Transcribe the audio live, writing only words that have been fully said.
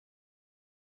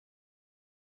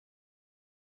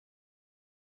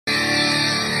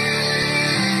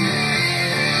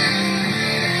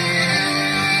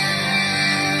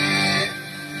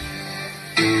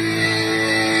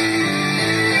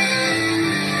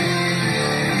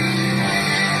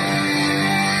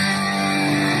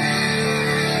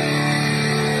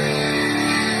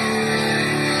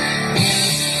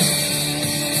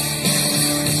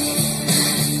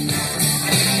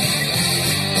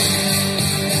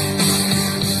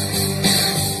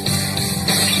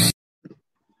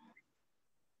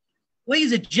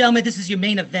Ladies and gentlemen, this is your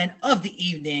main event of the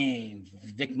evening.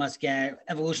 Vic Muscat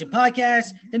Evolution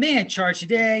Podcast. The man in charge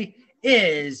today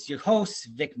is your host,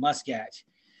 Vic Muscat.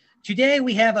 Today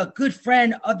we have a good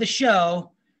friend of the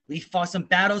show. We fought some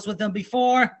battles with him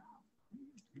before.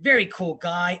 Very cool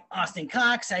guy, Austin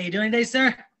Cox. How you doing today,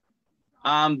 sir?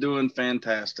 I'm doing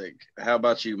fantastic. How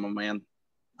about you, my man?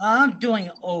 I'm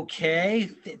doing okay.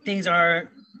 Things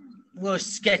are a little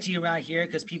sketchy around here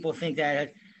because people think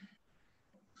that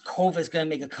COVID is going to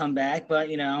make a comeback, but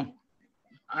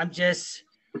I'm just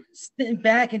sitting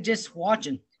back and just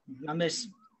watching. I'm just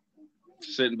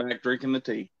sitting back drinking the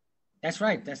tea. That's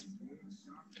right. That's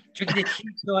drinking the tea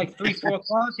till like 3-4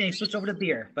 o'clock, and switch over to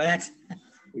beer. But that's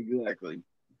exactly.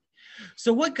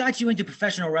 So, what got you into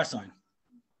professional wrestling?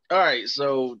 All right.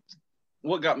 So,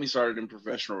 what got me started in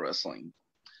professional wrestling?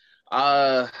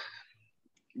 The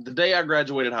day I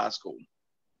graduated high school,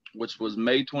 which was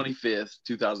May 25th,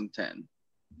 2010.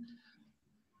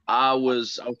 I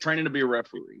was training to be a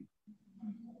referee.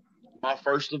 My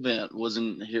first event was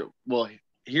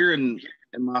here in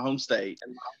my home state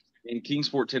in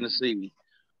Kingsport, Tennessee.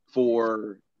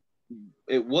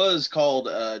 It was called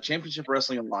Championship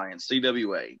Wrestling Alliance,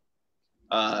 CWA.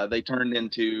 They turned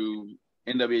into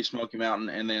NWA Smoky Mountain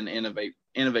and then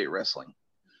Innovate Wrestling.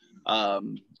 I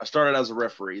started as a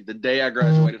referee the day I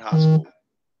graduated high school.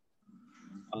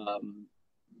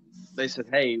 They said,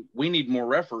 "Hey, we need more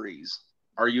referees.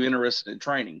 Are you interested in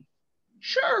training?"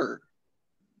 Sure.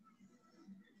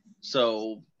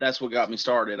 So that's what got me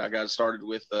started. I got started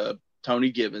with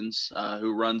Tony Gibbons,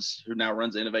 who now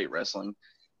runs Innovate Wrestling.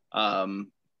 Matt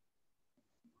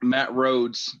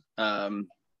Rhodes and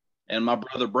my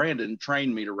brother Brandon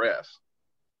trained me to ref.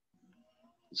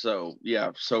 So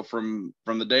yeah, so from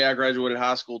the day I graduated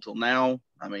high school till now,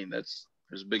 I mean there's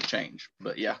a big change.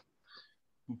 But yeah.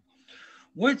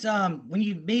 What's when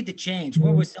you made the change,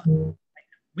 what was some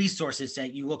resources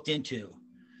that you looked into?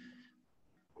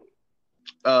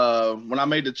 When I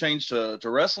made the change to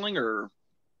wrestling, or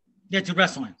to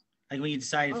wrestling, like when you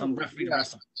decided from referee to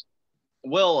wrestling.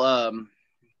 Well,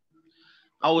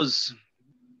 I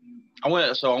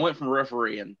went from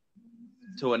refereeing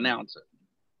to announcer,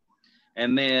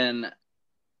 and then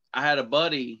I had a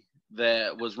buddy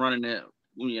that was running it.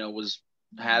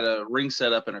 Had a ring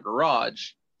set up in a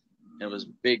garage. It was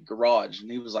a big garage, and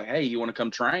he was like, "Hey, you want to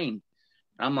come train?"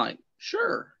 And I'm like,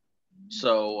 "Sure."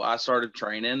 So I started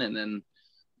training, and then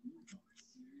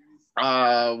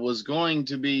I was going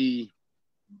to be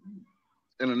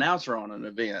an announcer on an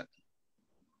event.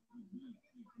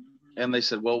 And they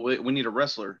said, "Well, we need a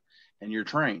wrestler, and you're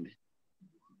trained."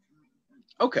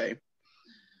 Okay.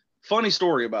 Funny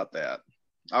story about that.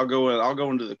 I'll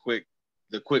go into the quick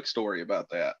story about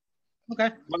that. Okay.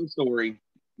 Funny story.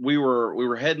 We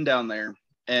were heading down there,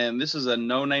 and this is a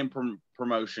no-name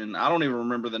promotion. I don't even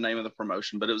remember the name of the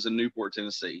promotion, but it was in Newport,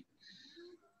 Tennessee.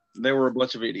 They were a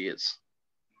bunch of idiots.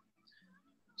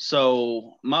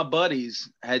 So my buddies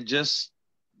had just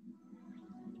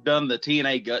done the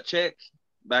TNA gut check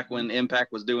back when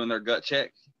Impact was doing their gut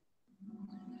check,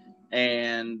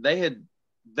 and they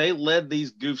led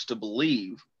these goofs to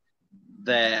believe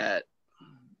that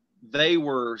they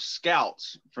were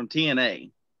scouts from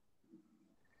TNA.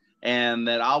 And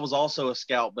that I was also a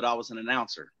scout, but I was an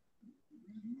announcer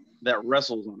that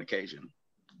wrestles on occasion.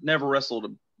 Never wrestled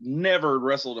a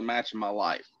match in my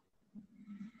life.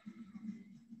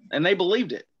 And they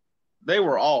believed it. They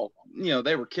were all,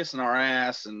 they were kissing our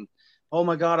ass and, "Oh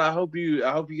my God, I hope you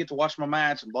get to watch my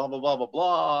match," and blah, blah, blah, blah,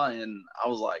 blah. And I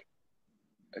was like,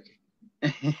 okay.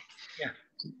 Yeah.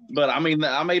 But I mean,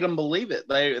 I made them believe it.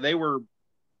 They were,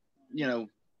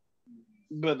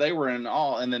 but they were in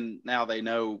awe, and then now they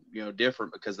know,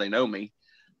 different because they know me.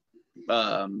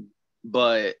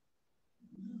 But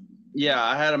yeah,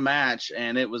 I had a match,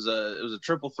 and it was a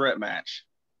triple threat match,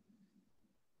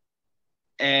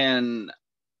 and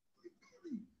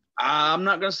I'm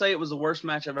not gonna say it was the worst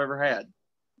match I've ever had,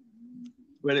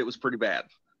 but it was pretty bad.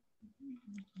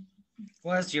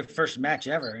 Well, that's your first match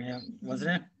ever,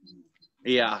 wasn't it?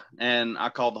 Yeah, and I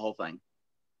called the whole thing.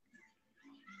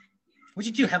 What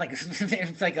did you have, like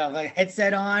a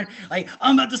headset on? Like,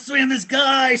 "I'm about to slam this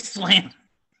guy," slam.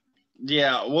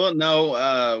 Yeah, well,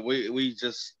 no, we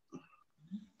just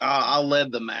I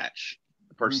led the match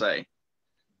per se.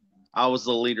 I was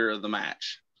the leader of the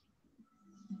match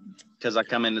because I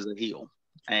come in as a heel,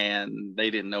 and they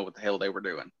didn't know what the hell they were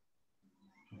doing.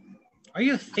 Are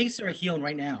you a face or a heel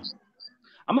right now?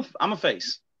 I'm a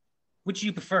face. Which do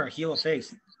you prefer, heel or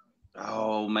face?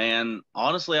 Oh man,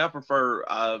 honestly, I prefer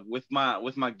with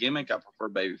my gimmick, I prefer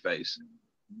babyface.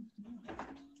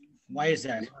 Why is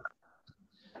that?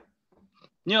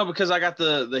 Because I got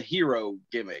the hero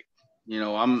gimmick.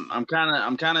 I'm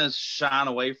kind of shying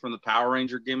away from the Power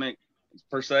Ranger gimmick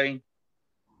per se.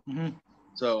 Mm-hmm.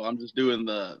 So I'm just doing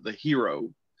the hero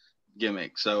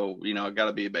gimmick. So I got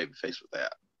to be a babyface with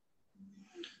that.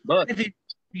 But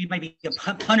you might be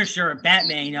a Punisher or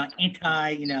Batman,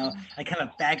 anti, like kind of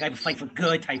a bad guy fight for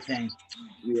good type thing.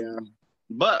 Yeah,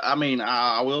 but I mean,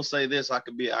 I will say this: I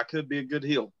could be a good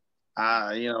heel.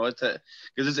 Because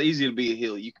it's easy to be a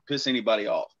heel. You can piss anybody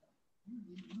off.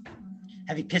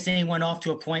 Have you pissed anyone off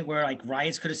to a point where like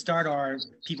riots could have started or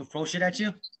people throw shit at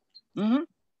you? Mm-hmm.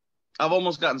 I've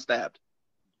almost gotten stabbed.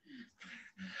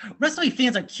 Wrestling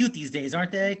fans are cute these days,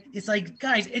 aren't they? It's like,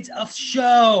 guys, it's a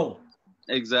show.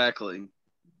 Exactly.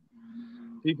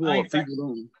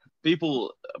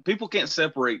 People can't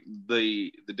separate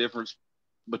the difference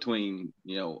between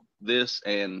this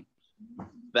and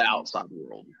the outside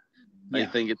world. They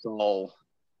think it's all,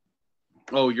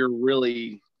 oh, you're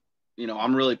really,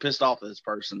 I'm really pissed off at this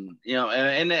person,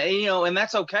 and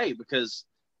that's okay, because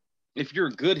if you're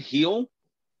a good heel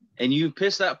and you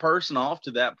piss that person off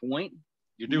to that point,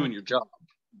 you're doing your job.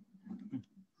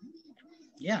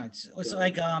 Yeah, it's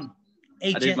like I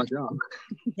did my job.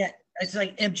 Yeah, it's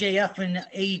like MJF in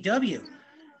AEW.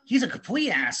 He's a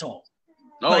complete asshole.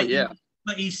 Oh,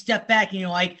 but you step back and you're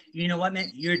like, you know what,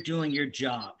 man? You're doing your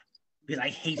job because I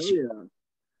hate you. Yeah.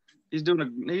 He's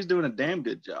doing a damn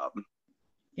good job.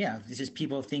 Yeah, it's just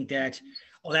people think that,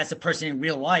 oh, that's a person in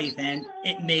real life, and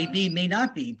it may be, may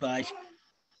not be, but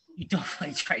you don't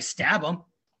like try to stab them.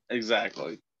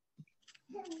 Exactly.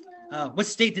 What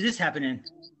state did this happen in?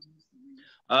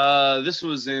 This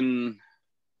was in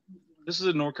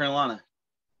North Carolina.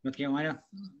 North Carolina?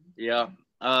 Yeah.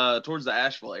 Towards the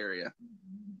Asheville area.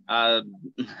 I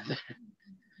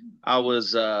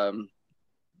was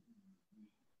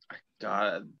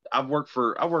God, I've worked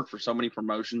for so many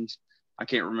promotions. I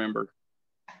can't remember.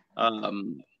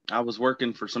 I was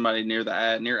working for somebody near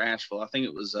Asheville. I think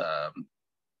it wasn't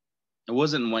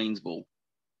in Waynesville,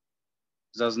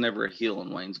 because I was never a heel in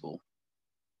Waynesville.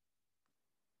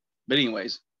 But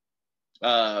anyways,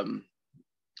 I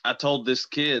told this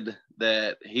kid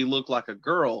that he looked like a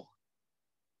girl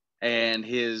and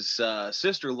his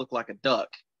sister looked like a duck,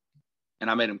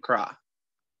 and I made him cry.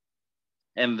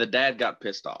 And the dad got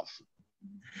pissed off.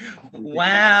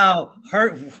 Wow.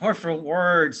 Hurtful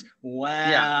words. Wow.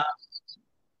 Yeah.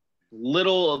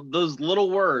 Those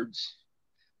little words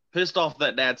pissed off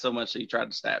that dad so much that he tried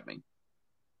to stab me.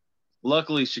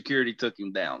 Luckily, security took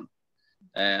him down.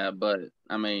 But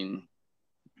I mean,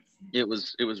 it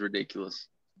was ridiculous.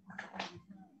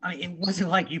 I mean, it wasn't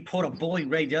like you pulled a Bully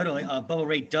Ray Dudley,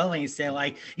 and said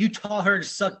like you taught her to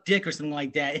suck dick or something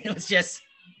like that. It was just.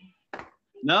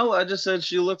 No, I just said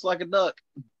she looks like a duck.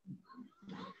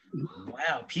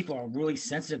 Wow, people are really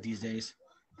sensitive these days.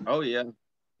 Oh yeah.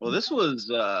 Well, this was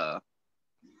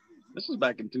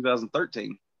back in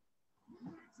 2013.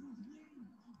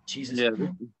 Jesus. Yeah.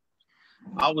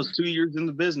 I was 2 years in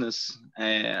the business,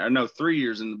 3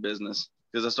 years in the business,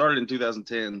 because I started in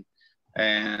 2010,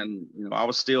 and I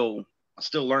was still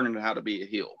learning how to be a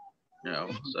heel.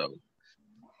 So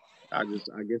I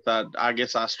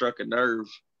guess I struck a nerve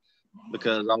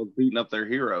because I was beating up their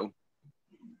hero.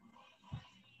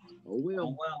 Oh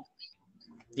well.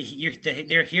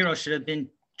 Their hero should have been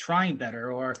trying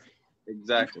better, or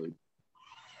exactly.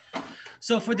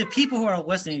 So for the people who are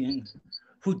listening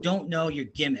who don't know your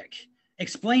gimmick,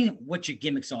 explain what your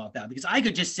gimmick's all about. Because I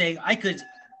could just say, I could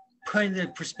put in the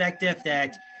perspective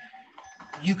that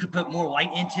you could put more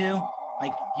light into,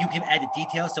 like you can add the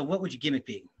details. So what would your gimmick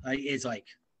be?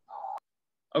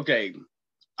 Okay,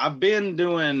 I've been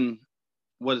doing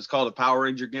what is called a Power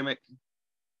Ranger gimmick,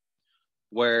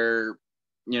 where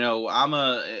I'm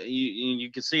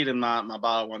you can see it in my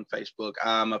bio on Facebook.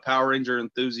 I'm a Power Ranger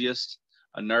enthusiast,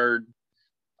 a nerd.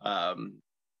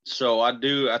 So I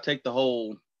take the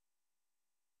whole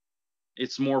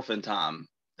it's morphin' time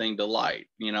thing to light.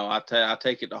 I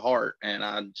take it to heart, and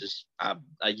I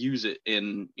use it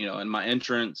in in my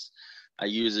entrance. I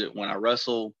use it when I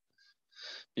wrestle.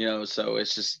 So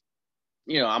it's just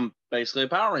I'm basically a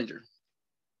Power Ranger.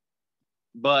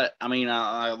 But I mean,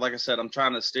 like I said, I'm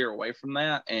trying to steer away from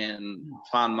that and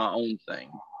find my own thing.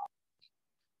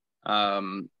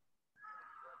 When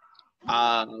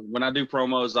I do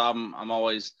promos, I'm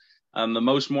always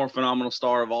the more phenomenal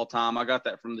star of all time. I got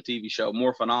that from the TV show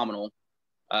More Phenomenal,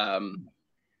 and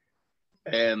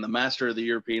the master of the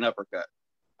European uppercut.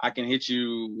 I can hit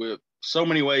you with so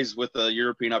many ways with a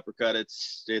European uppercut.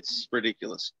 It's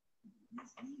ridiculous.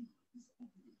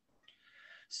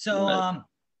 So,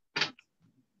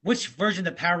 which version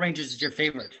of the Power Rangers is your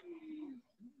favorite?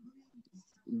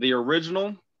 The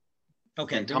original.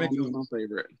 Okay, And the Tom original. was my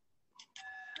favorite.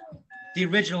 The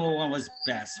original one was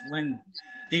best.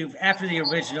 After the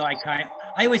original, I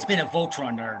always been a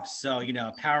Voltron nerd. So,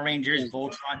 Power Rangers,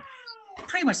 Voltron,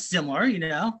 pretty much similar,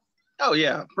 Oh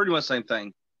yeah, pretty much same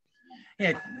thing.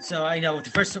 Yeah, so I know with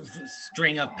the first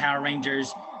string of Power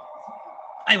Rangers,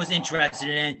 I was interested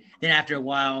in it. Then after a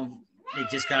while, I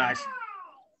just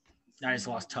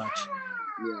lost touch.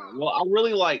 Yeah. Well, I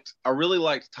really liked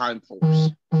Time Force.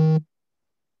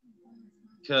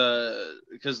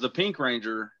 Because the Pink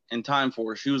Ranger in Time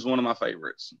Force, she was one of my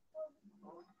favorites.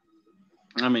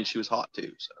 I mean, she was hot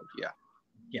too, so yeah.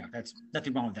 Yeah, that's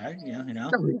nothing wrong with that,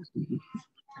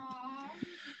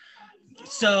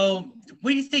 So,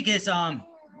 what do you think is do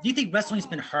you think wrestling's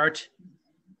been hurt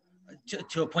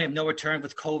to a point of no return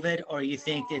with COVID, or you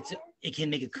think it can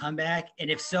make a comeback? And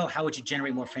if so, how would you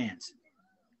generate more fans?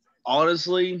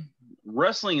 Honestly,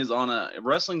 wrestling's on a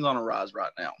rise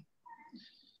right now.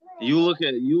 You look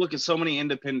at so many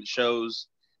independent shows,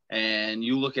 and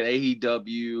you look at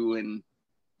AEW and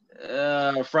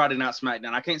Friday Night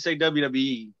SmackDown. I can't say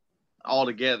WWE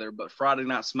altogether, but Friday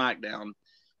Night SmackDown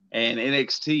and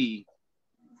NXT,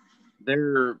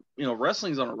 they're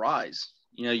wrestling's on a rise.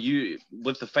 You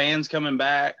with the fans coming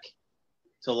back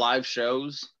to live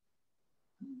shows,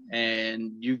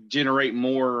 and you generate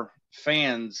more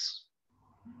fans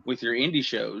with your indie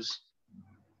shows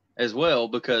as well,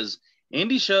 because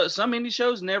some indie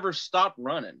shows never stopped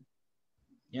running.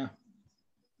 Yeah.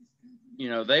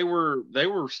 They were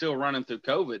still running through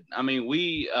COVID. I mean,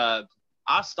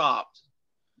 I stopped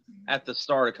at the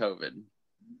start of COVID.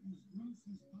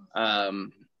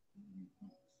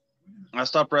 I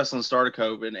stopped wrestling start of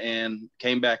COVID and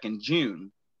came back in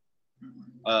June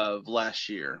of last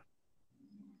year.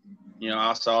 I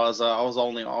was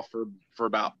only off for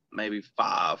about maybe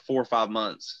 4 or 5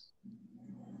 months,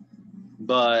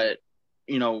 but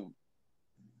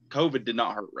COVID did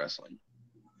not hurt wrestling.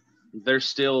 They're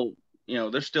still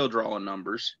drawing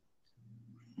numbers.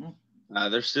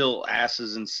 There's still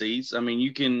asses in seats. I mean,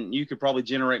 you could probably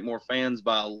generate more fans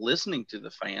by listening to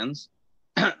the fans.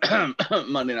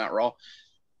 Monday Night Raw.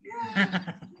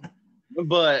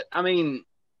 But I mean,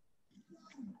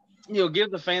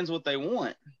 give the fans what they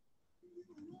want.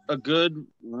 A good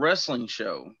wrestling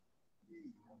show.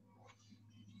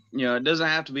 It doesn't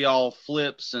have to be all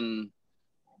flips and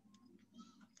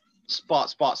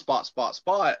spot.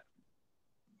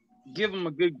 Give them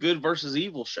a good versus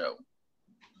evil show.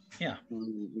 Yeah.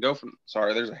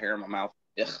 Sorry, there's a hair in my mouth.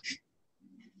 Ugh.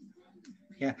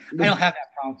 Yeah, I don't have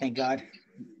that problem, thank God.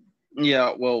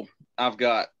 Yeah, well, I've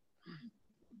got.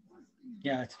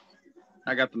 Yeah.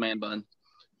 I got the man bun,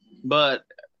 but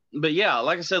yeah,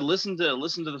 like I said, listen to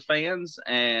the fans,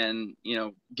 and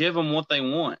give them what they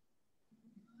want.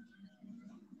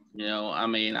 I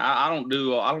mean, I don't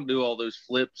do all those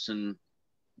flips and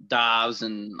dives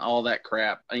and all that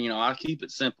crap. I keep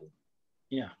it simple.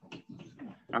 Yeah.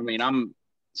 I mean, I'm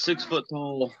 6 foot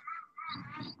tall,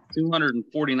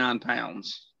 249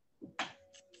 pounds.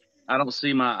 I don't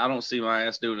see my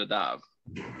ass doing a dive.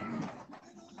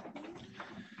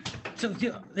 So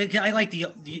I like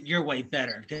your way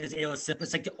better, because it was simple.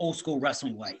 It's like the old school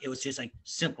wrestling way. It was just like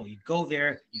simple. You go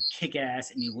there, you kick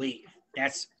ass, and you leave.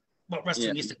 That's what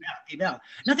wrestling used to be about.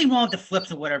 Nothing wrong with the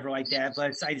flips or whatever like that,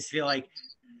 but I just feel like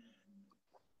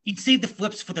you'd save the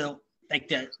flips for the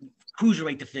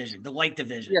cruiserweight division, the light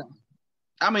division. Yeah,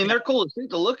 I mean, they're cool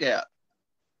to look at.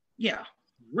 Yeah,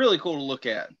 really cool to look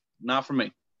at. Not for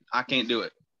me. I can't do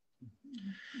it.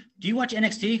 Do you watch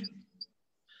NXT?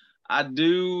 I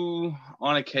do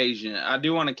on occasion. I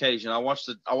watch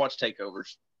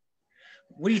takeovers.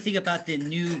 What do you think about the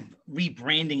new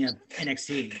rebranding of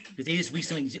NXT? Because they just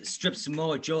recently stripped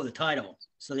Samoa Joe of the title,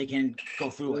 so they can go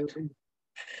through it.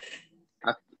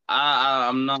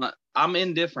 I'm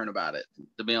indifferent about it,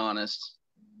 to be honest.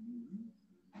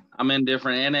 I'm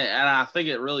indifferent, and I think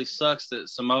it really sucks that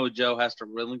Samoa Joe has to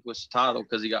relinquish the title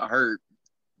because he got hurt.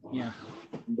 Yeah,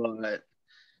 but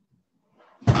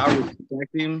I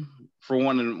respect him for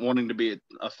wanting to be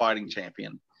a fighting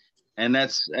champion, and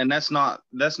that's not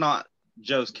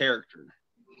Joe's character.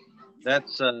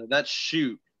 That's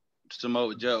shoot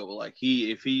Samoa Joe. Like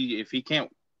if he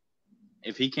can't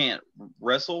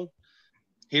wrestle,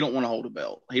 he don't want to hold a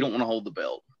belt. He don't want to hold the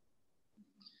belt.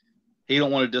 He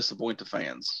don't want to disappoint the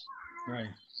fans. Right.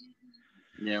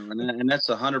 Yeah, and that's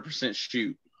 100%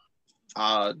 shoot.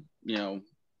 I've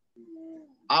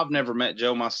never met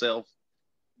Joe myself,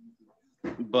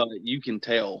 but you can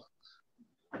tell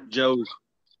Joe's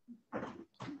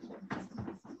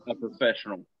a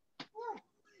professional.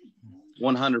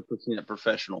 100%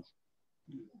 professional.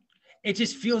 it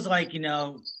just feels like,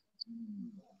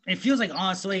 it feels like,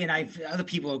 honestly, and other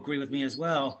people agree with me as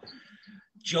well,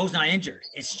 Joe's not injured.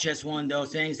 It's just one of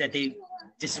those things that this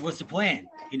is what's the plan.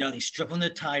 They strip him the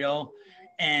title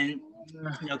and,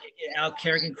 get out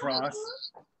Karrigan Cross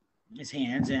his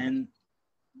hands, and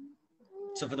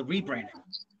so for the rebranding.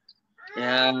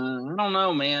 Yeah, I don't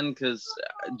know, man, because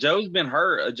Joe's been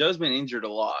hurt. Joe's been injured a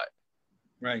lot.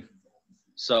 Right.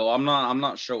 So I'm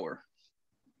not sure.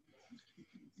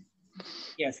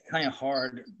 Yeah, it's kind of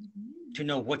hard to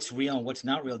know what's real and what's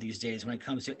not real these days when it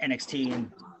comes to NXT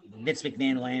and Vince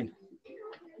McMahon land.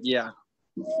 Yeah.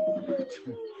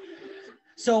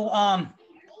 So,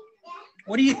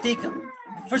 what do you think?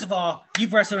 First of all,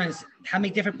 you've wrestled in how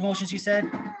many different promotions you said?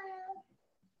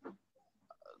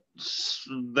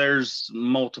 There's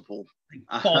multiple.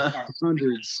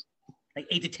 Hundreds. Like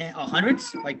 8 to 10,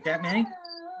 hundreds? Like that many?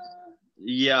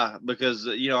 Yeah, because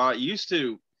I used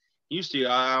to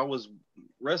I was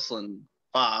wrestling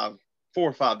 4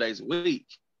 or 5 days a week.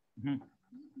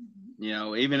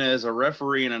 Mm-hmm. Even as a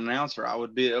referee and announcer, I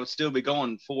would still be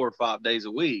going 4 or 5 days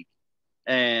a week,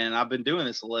 and I've been doing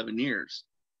this 11 years.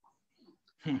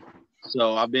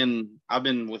 So I've been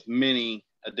with many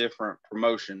a different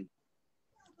promotion,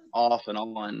 off and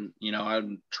on. I've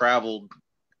traveled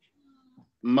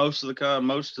most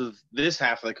of this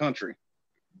half of the country.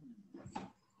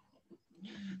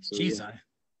 So,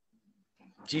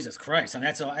 Jesus Christ! And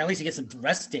that's all. At least you get some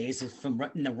rest days from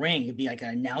in the ring. You'd be like an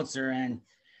announcer, and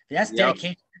that's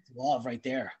dedication. That's love right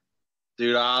there.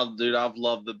 Dude, I've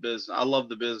loved the business. I love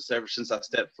the business ever since I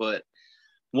stepped foot.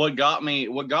 What got me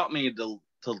to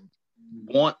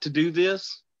want to do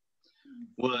this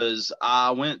was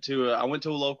I went to a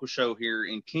local show here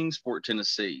in Kingsport,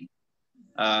 Tennessee,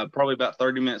 probably about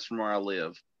 30 minutes from where I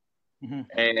live. Mm-hmm.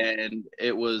 And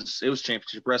it was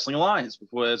Championship Wrestling Alliance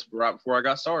right before I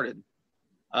got started.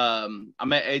 I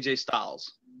met AJ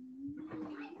Styles,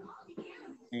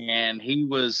 and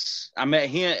I met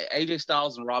him, AJ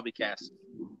Styles, and Robbie Cassidy.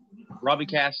 Robbie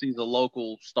Cassidy's a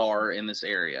local star in this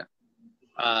area.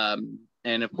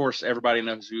 And of course, everybody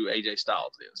knows who AJ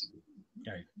Styles is.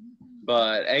 Okay.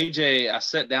 But AJ, I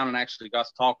sat down and actually got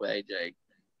to talk with AJ,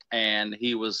 and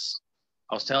I was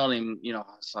telling him, I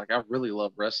was like, I really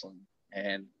love wrestling.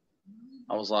 And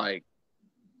he was like,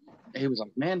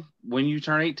 man, when you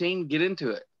turn 18, get into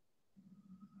it.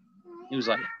 He was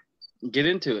like, get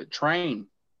into it, train.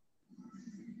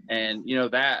 And,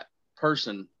 that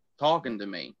person talking to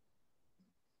me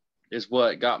is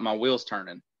what got my wheels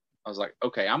turning. I was like,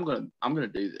 okay, I'm gonna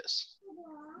do this.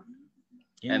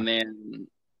 Yeah. And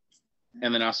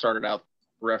then I started out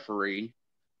referee,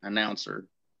 announcer,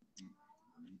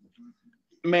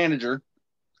 manager.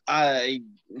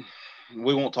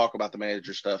 We won't talk about the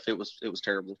manager stuff. It was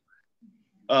terrible.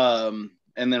 And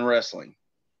then wrestling.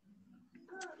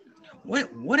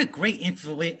 What a great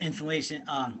influence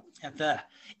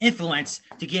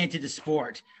to get into the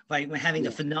sport, like when having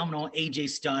the phenomenal AJ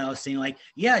Styles saying like,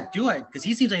 yeah, do it, because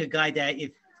he seems like a guy that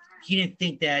if he didn't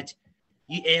think that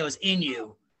it was in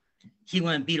you, he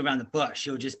wouldn't beat around the bush.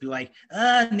 He'll just be like,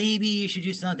 maybe you should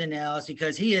do something else,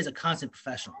 because he is a constant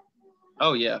professional.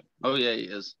 Oh yeah, he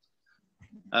is.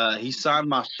 He signed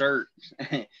my shirt.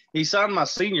 He signed my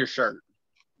senior shirt,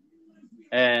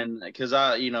 and because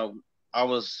I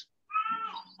was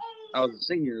a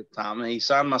senior at the time, and he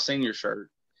signed my senior shirt,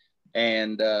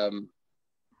 and I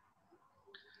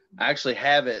actually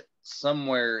have it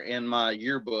somewhere in my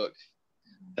yearbook,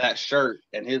 that shirt,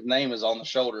 and his name is on the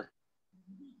shoulder.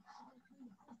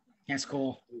 That's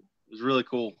cool. It was really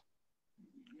cool.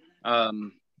 But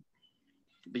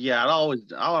yeah, I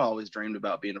always dreamed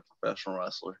about being a professional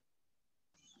wrestler.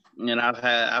 And I've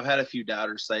had a few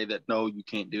doubters say that, no, you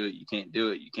can't do it, you can't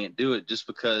do it, you can't do it, just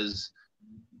because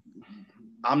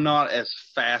I'm not as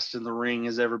fast in the ring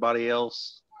as everybody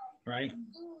else. Right.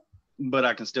 But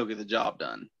I can still get the job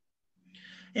done.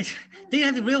 They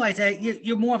have to realize that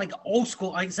you're more like old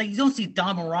school. Like, it's like you don't see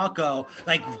Don Morocco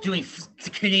like doing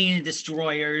Canadian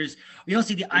destroyers. You don't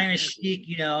see the Iron Sheik,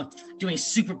 doing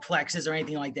superplexes or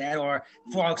anything like that, or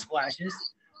frog splashes.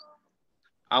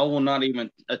 I will not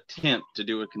even attempt to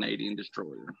do a Canadian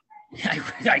destroyer.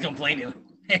 I don't blame you.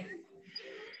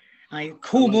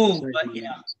 Cool move, but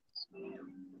yeah.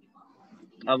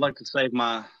 I'd like to save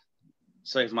my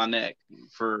neck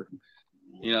for,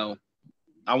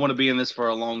 I want to be in this for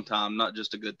a long time, not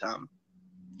just a good time.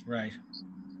 Right.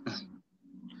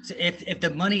 So if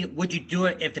the money, would you do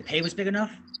it if the pay was big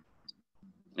enough?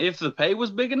 If the pay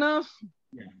was big enough?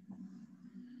 Yeah.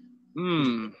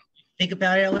 Think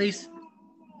about it at least?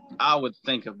 I would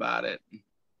think about it.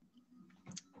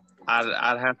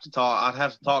 I'd have to talk. I'd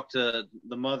have to talk to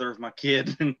the mother of my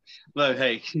kid. And look,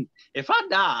 hey, if I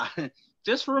die,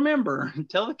 just remember,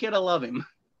 tell the kid I love him.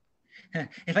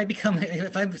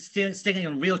 If I'm still staying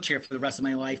in a wheelchair for the rest of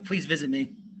my life, please visit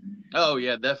me. Oh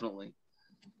yeah, definitely.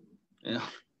 Yeah.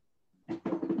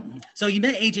 So you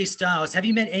met AJ Styles. Have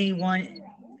you met anyone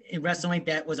in wrestling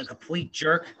that was a complete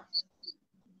jerk?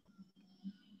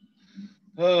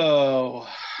 Oh,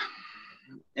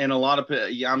 and a lot of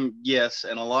yes,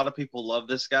 and a lot of people love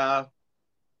this guy.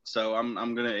 So I'm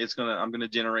gonna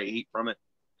generate heat from it.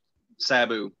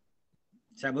 Sabu.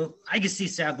 Sabu? I can see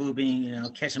Sabu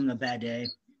being, catch him on a bad day.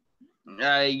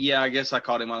 Yeah, I guess I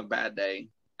caught him on a bad day.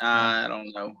 I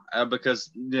don't know because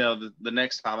the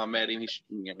next time I met him, he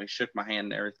shook my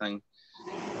hand and everything.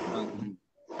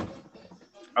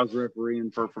 I was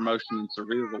refereeing for promotion in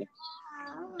Sevierville,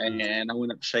 and I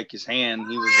went up to shake his hand.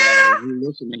 He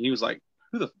looked at me. He was like,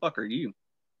 "Who the fuck are you?"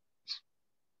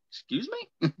 Excuse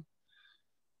me.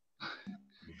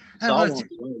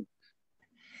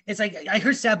 It's like I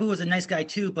heard Sabu was a nice guy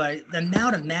too, but the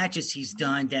amount of matches he's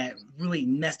done that really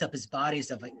messed up his body and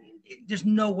stuff, like there's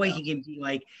no way he can be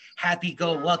like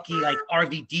happy-go-lucky, like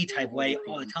RVD type way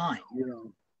all the time.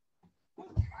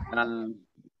 I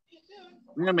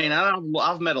mean,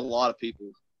 I've met a lot of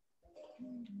people.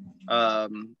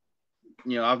 I've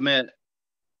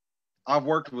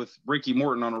worked with Ricky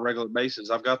Morton on a regular basis.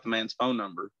 I've got the man's phone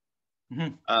number.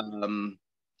 Mm-hmm.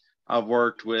 I've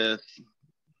worked with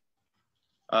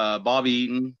Bobby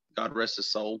Eaton, God rest his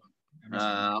soul.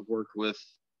 I've worked with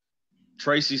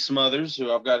Tracy Smothers,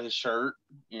 who I've got his shirt.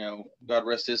 God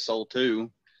rest his soul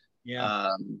too. Yeah.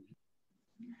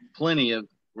 Plenty of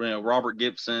Robert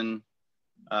Gibson.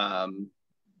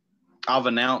 I've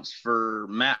announced for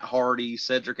Matt Hardy,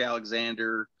 Cedric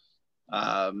Alexander,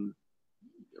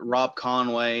 Rob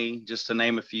Conway, just to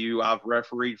name a few. I've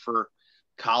refereed for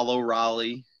Kyle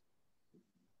O'Reilly.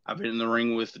 I've been in the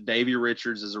ring with Davey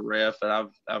Richards as a ref, and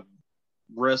I've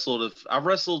wrestled.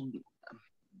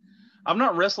 I've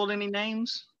not wrestled any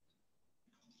names,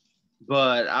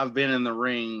 but I've been in the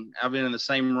ring. I've been in the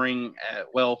same ring I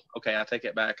take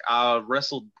it back. I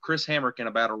wrestled Chris Hamrick in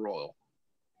a battle royal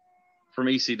from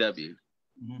ECW.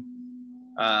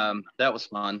 Mm-hmm. That was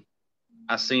fun.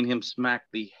 I seen him smack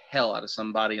the hell out of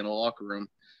somebody in the locker room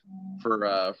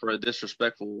for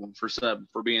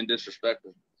being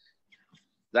disrespectful.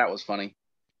 That was funny.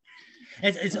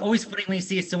 It's always funny when you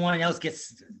see someone else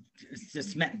gets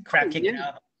just crap kicked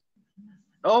out.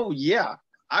 Oh yeah,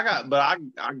 I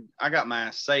got my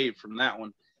ass saved from that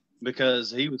one because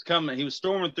he was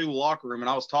storming through the locker room and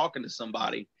I was talking to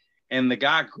somebody and the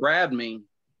guy grabbed me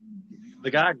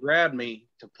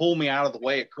to pull me out of the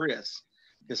way of Chris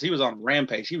because he was on a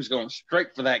rampage. He was going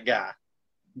straight for that guy.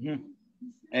 Mm-hmm.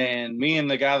 And me and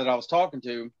the guy that I was talking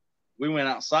to, we went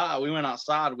outside.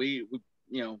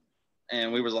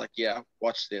 And we was like, yeah,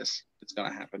 watch this. It's going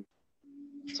to happen.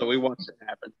 So we watched it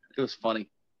happen. It was funny.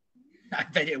 I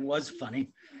bet it was funny.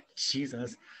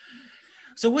 Jesus.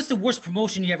 So what's the worst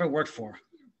promotion you ever worked for?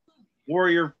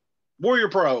 Warrior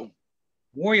Pro.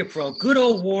 Warrior Pro. Good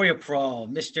old Warrior Pro.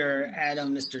 Mr.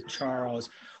 Adam, Mr. Charles.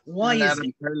 Why is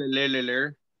it?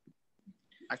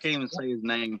 I can't even say his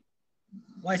name.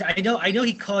 Why is it? I know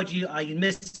he called you, you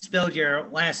misspelled your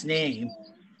last name.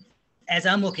 As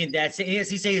I'm looking at that, as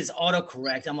he says it's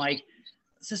autocorrect, I'm like,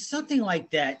 so something like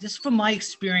that, just from my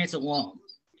experience alone.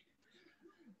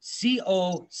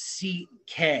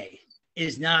 COCK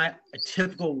is not a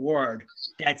typical word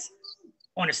that's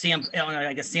on a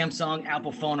Samsung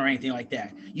Apple phone or anything like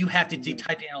that. You have to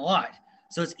type in a lot.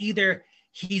 So it's either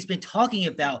he's been talking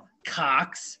about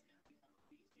Cox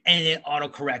and it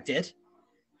autocorrected,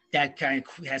 that kind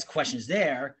of has questions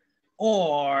there,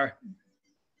 or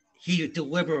he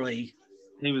deliberately.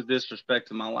 He was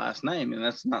disrespecting my last name, and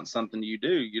that's not something you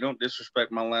do. You don't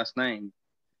disrespect my last name.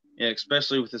 Yeah,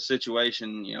 especially with the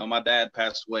situation. My dad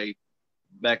passed away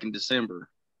back in December,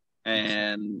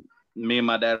 and me and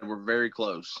my dad were very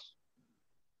close.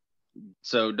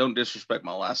 So don't disrespect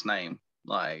my last name.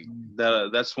 Like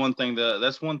that. That's one thing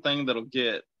that'll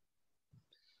get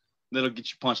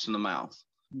you punched in the mouth.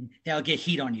 That'll get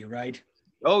heat on you, right?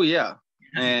 Oh yeah,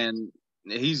 and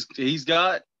he's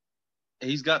got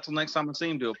till next time I see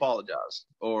him to apologize,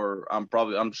 or I'm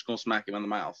just gonna smack him in the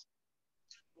mouth.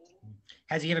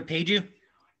 Has he ever paid you?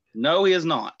 No, he has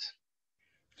not.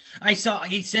 I saw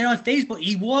he said on Facebook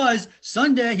he was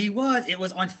Sunday. It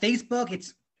was on Facebook.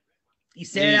 He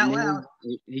said it out loud.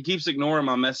 He keeps ignoring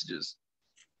my messages.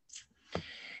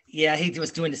 Yeah, he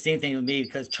was doing the same thing with me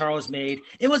because Charles it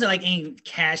wasn't like any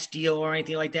cash deal or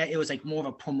anything like that. It was like more of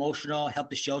a promotional, help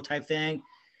the show type thing.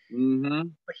 Mm-hmm.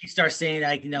 But he starts saying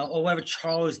like, or whatever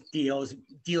Charles deals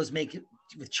make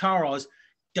with Charles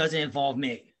doesn't involve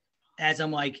me. As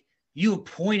I'm like, you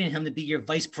appointed him to be your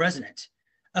vice president.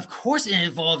 Of course it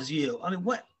involves you. I mean,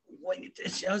 what?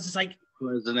 I was just like,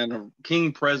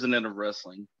 King president of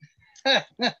wrestling.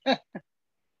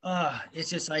 It's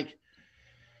just like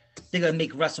they're gonna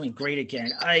make wrestling great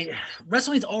again.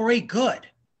 Wrestling's already good.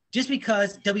 Just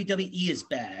because WWE is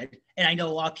bad, and I know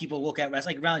a lot of people look at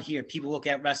wrestling, like around here, people look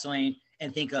at wrestling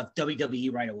and think of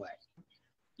WWE right away.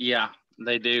 Yeah,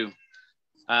 they do.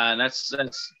 And that's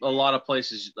a lot of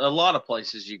places. A lot of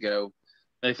places you go,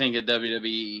 they think of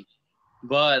WWE.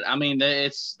 But I mean,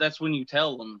 that's when you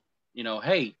tell them,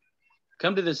 hey,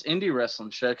 come to this indie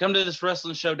wrestling show. Come to this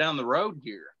wrestling show down the road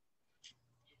here.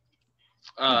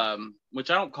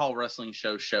 Which I don't call wrestling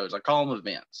shows. I call them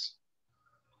events.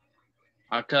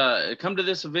 I come to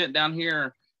this event down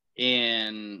here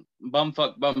in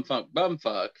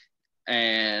bumfuck,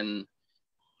 and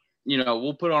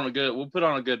we'll put on a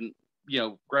good,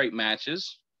 great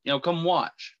matches. Come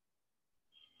watch,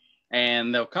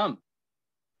 and they'll come.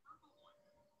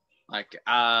 Like,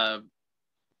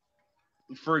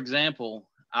 for example,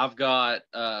 I've got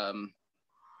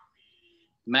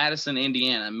Madison,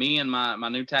 Indiana. Me and my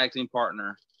new tag team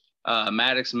partner,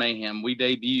 Maddox Mayhem, we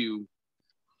debut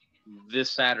this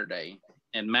Saturday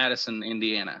in Madison,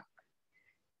 Indiana.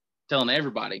 Telling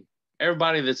everybody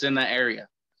that's in that area,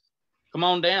 come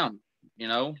on down.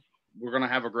 We're gonna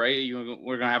have a great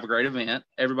event.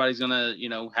 Everybody's gonna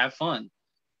have fun.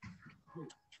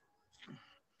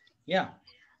 Yeah,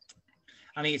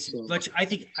 I mean, I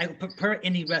think I prefer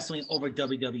indie wrestling over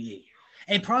WWE,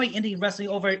 and probably indie wrestling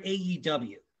over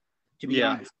AEW. To be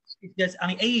honest, because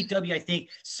AEW I think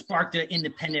sparked the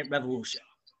independent revolution.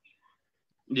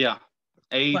 Yeah,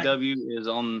 AEW is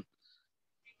on.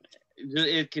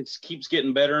 It keeps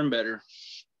getting better and better.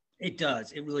 It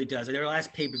does. It really does. Their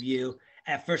last pay-per-view,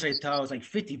 at first I thought it was like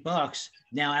 $50.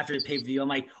 Now after the pay-per-view, I'm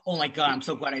like, oh my God, I'm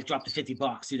so glad I dropped the $50.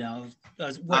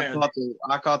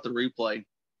 I caught the replay.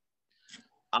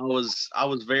 I was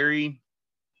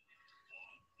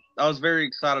very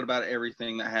excited about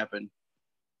everything that happened.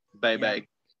 Baby.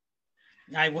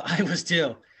 I was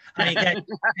too.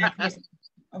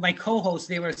 My co-hosts,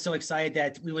 they were so excited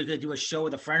that we were going to do a show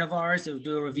with a friend of ours to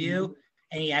do a review,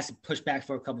 and he asked to push back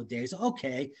for a couple of days.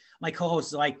 Okay. My co-host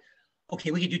is like,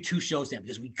 okay, we can do 2 shows then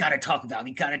because we got to talk about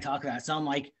it. So I'm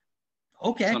like,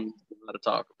 okay. Something to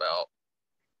talk about.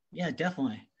 Yeah,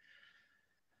 definitely.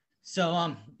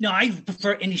 So, no, I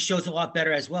prefer indie shows a lot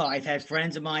better as well. I've had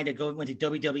friends of mine that went to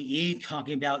WWE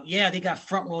talking about, they got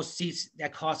front row seats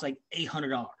that cost like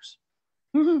 $800.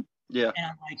 Mm-hmm. Yeah. And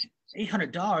I'm like,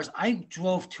 $800. I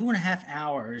drove 2.5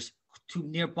 hours to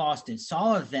near Boston,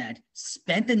 saw an event,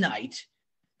 spent the night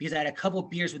because I had a couple of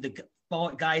beers with the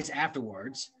guys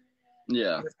afterwards.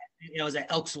 Yeah. It was at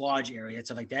Elks Lodge area and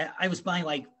stuff like that. I was buying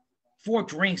like 4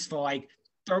 drinks for like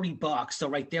 $30. So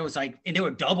right there was like, and they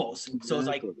were doubles. So it was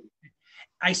like,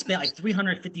 I spent like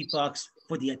 $350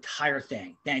 for the entire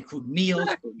thing. That include meals,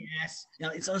 gas.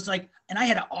 So it's like, and I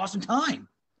had an awesome time.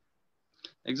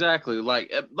 Exactly.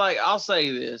 Like I'll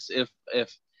say this: if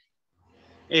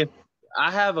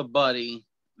I have a buddy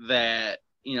that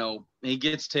he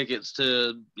gets tickets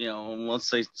to let's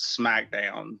say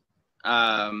SmackDown,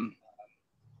 and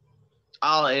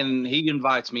he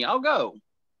invites me, I'll go.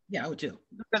 Yeah, I would too.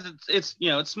 Because it's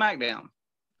SmackDown.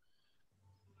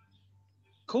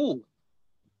 Cool.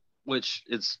 Which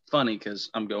it's funny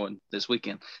because I'm going this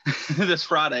weekend, this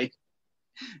Friday,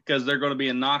 because they're going to be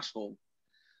in Knoxville.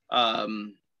 Not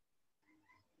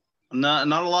a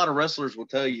lot of wrestlers will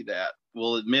tell you that.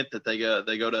 Will admit that they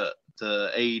go to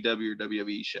AEW or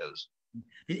WWE shows.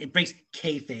 It breaks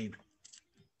kayfabe.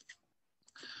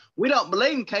 We don't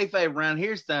believe in kayfabe around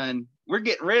here, son. We're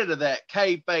getting rid of that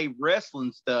kayfabe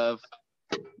wrestling stuff.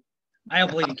 I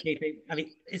don't believe in kayfabe. I mean,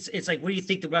 it's like, what do you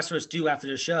think the wrestlers do after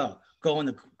the show? Go in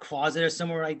the closet or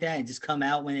somewhere like that and just come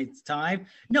out when it's time?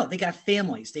 No, they got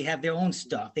families. They have their own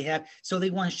stuff. So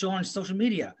they want to show on social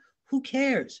media. Who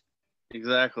cares?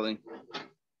 Exactly.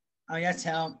 I mean, that's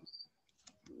how.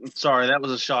 Sorry, that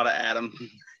was a shot at Adam.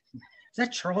 Is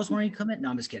that Charles when he come in?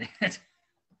 No, I'm just kidding.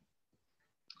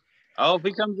 Oh, if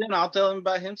he comes in, I'll tell him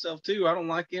about himself too. I don't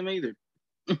like him either.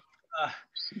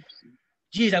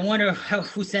 Geez, I wonder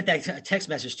who sent that text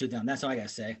message to them. That's all I gotta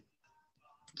say.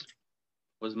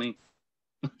 Was me.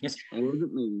 Yes.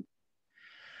 Wasn't me.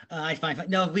 I find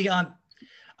no. We a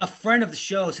friend of the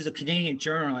show, who's a Canadian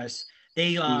journalist.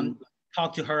 They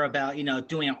talked to her about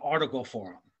doing an article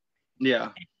for him. Yeah.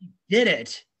 And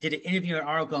did an interview, an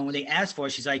article, and when they asked for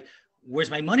it, she's like, "Where's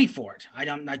my money for it?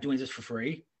 I'm not doing this for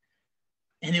free."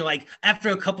 And they're like, after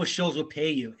a couple of shows, we'll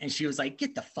pay you. And she was like,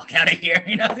 get the fuck out of here.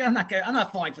 I'm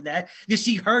not falling for that. Because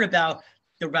she heard about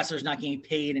the wrestlers not getting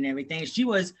paid and everything. She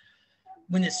was,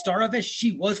 when it started of it,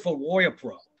 she was for Warrior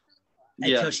Pro.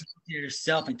 Until she did it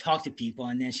herself and talked to people.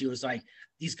 And then she was like,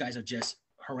 these guys are just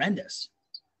horrendous.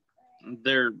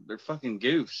 They're fucking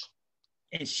goofs.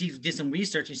 And she did some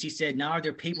research and she said now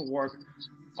their paperwork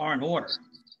are in order.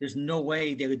 There's no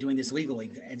way they were doing this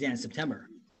legally at the end of September.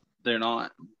 They're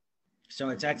not.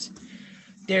 So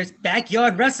there's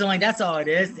backyard wrestling. That's all it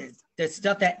is. There's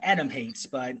stuff that Adam hates,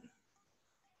 but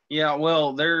yeah,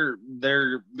 well, they're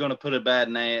going to put a bad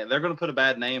name. They're going to put a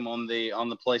bad name on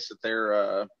the place that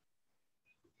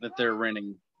they're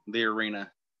renting the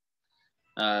arena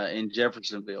in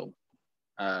Jeffersonville,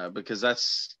 because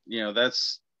that's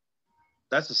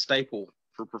a staple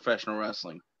for professional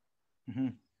wrestling. Mm-hmm.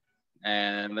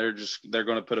 And they're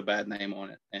going to put a bad name on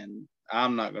it, and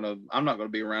I'm not going to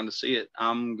be around to see it.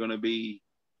 I'm going to be,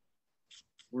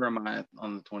 where am I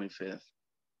on the 25th?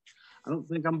 I don't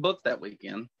think I'm booked that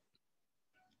weekend,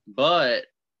 but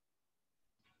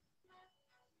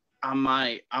I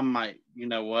might, you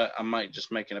know what? I might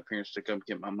just make an appearance to come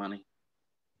get my money.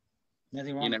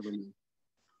 Nothing wrong. You never know.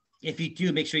 If you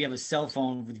do, make sure you have a cell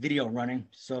phone with video running.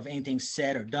 So if anything's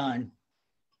said or done.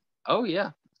 Oh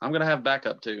yeah. I'm going to have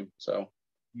backup too. So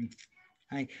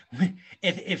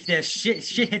if the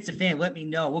shit hits the fan, let me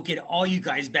know. We'll get all you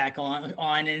guys back on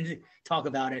and talk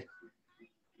about it.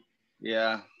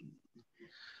 Yeah.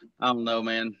 I don't know,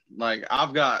 man. Like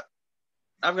I've got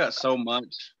so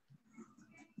much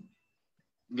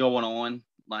going on.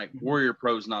 Like Warrior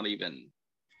Pro's not even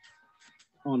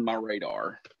on my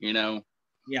radar, you know?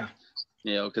 Yeah.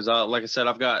 You know, because like I said,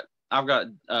 I've got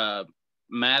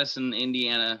Madison,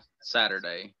 Indiana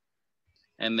Saturday,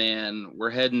 and then we're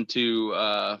heading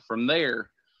to from there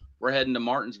we're heading to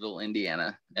Martinsville,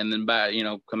 Indiana, and then back, you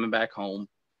know, coming back home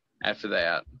after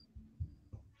that.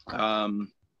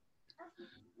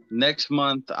 Next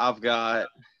month I'm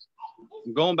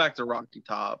going back to Rocky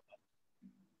Top.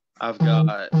 I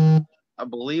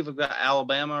believe I've got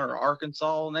Alabama or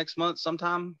Arkansas next month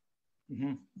sometime.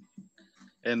 Mm-hmm.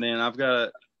 And then I've got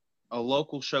a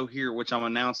local show here, which I'm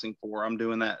announcing for. I'm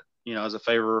doing that, you know, as a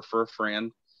favor for a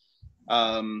friend.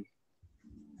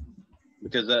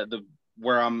 Because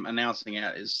where I'm announcing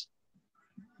at is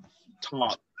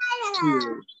top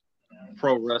tier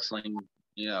pro wrestling,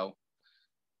 you know,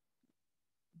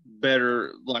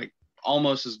 better, like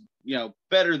almost as, you know,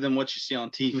 better than what you see on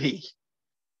TV.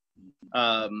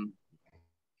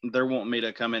 They're wanting me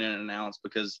to come in and announce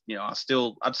because, you know,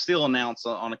 I'd still announce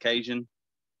on occasion.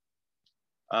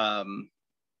 And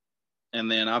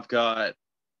then I've got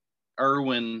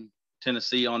Irwin,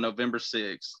 Tennessee on November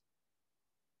 6th.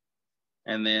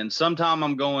 And then sometime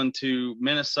I'm going to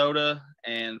Minnesota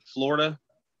and Florida.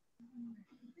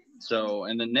 So,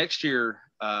 and then next year,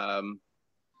 I've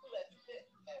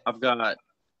got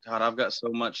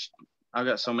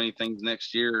so many things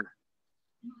next year.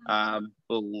 I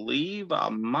believe I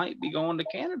might be going to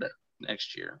Canada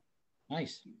next year.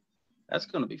 Nice. That's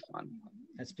going to be fun.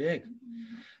 That's big.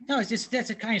 No, it's just, that's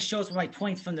the kind of shows my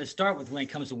point from the start with when it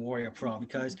comes to Warrior Pro,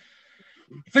 because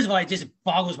first of all, it just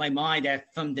boggles my mind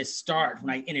that from the start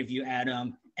when I interview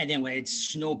Adam and then when it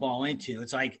snowball into,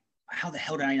 it's like, how the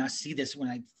hell did I not see this when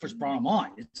I first brought him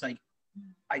on? It's like,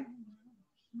 I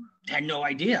had no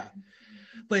idea.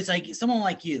 But it's like someone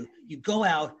like you go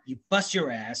out, you bust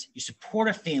your ass, you support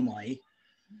a family.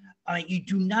 I mean, you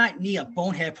do not need a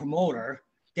bonehead promoter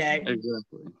that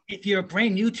exactly. If you're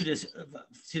brand new to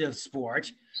the sport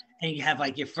and you have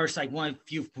like your first, like one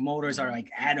few promoters are like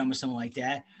Adam or something like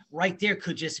that, right there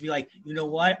could just be like, you know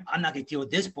what? I'm not going to deal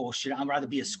with this bullshit. I'd rather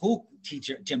be a school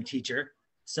teacher, gym teacher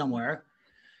somewhere.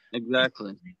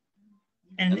 Exactly.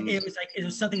 And it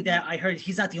was something that I heard.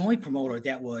 He's not the only promoter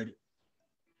that would,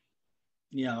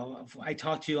 you know, I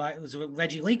talked to, it was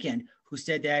Reggie Lincoln, who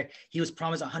said that he was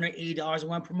promised $180 in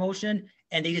one promotion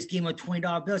and they just gave him a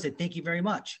 $20 bill. Said, thank you very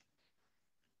much.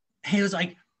 And he was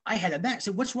like, I had a match.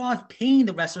 So what's wrong with paying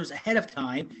the wrestlers ahead of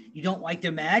time? You don't like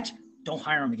their match? Don't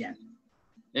hire them again.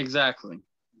 Exactly.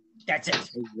 That's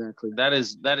it. Exactly. That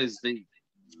is the best thing.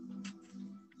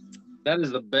 That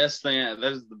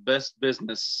is the best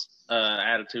business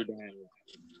attitude to have.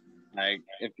 Like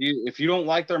if you don't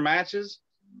like their matches,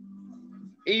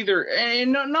 either,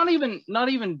 and not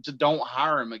even to don't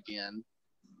hire them again.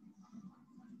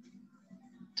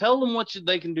 Tell them what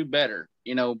they can do better.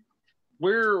 You know,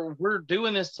 we're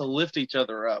doing this to lift each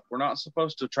other up. We're not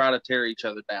supposed to try to tear each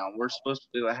other down. We're supposed to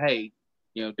be like, hey,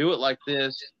 you know, do it like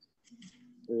this,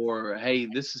 or hey,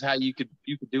 this is how you could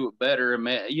do it better, and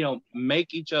you know,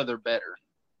 make each other better.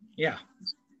 Yeah.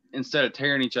 instead of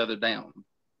tearing each other down.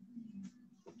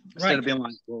 Instead of being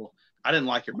like, well, I didn't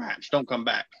like your match. Don't come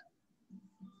back.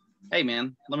 Hey,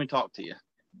 man, let me talk to you.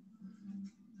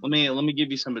 Let me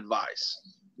give you some advice.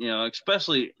 You know,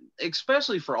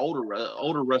 especially for older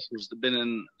wrestlers that've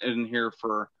been in here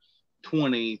for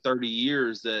 20, 30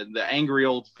 years, the angry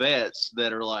old vets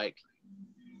that are like,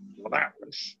 well, that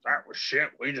was shit.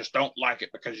 We just don't like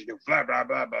it because you do blah, blah,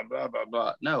 blah, blah, blah, blah,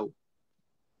 blah. No.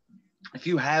 If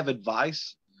you have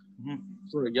advice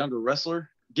for a younger wrestler,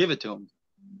 give it to them.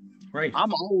 Right.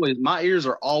 My ears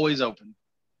are always open.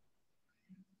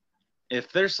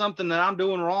 If there's something that I'm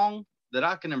doing wrong that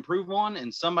I can improve on,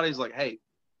 and somebody's like, hey,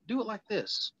 do it like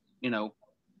this, you know,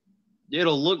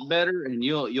 it'll look better and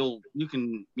you'll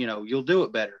do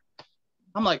it better.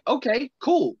 I'm like, okay,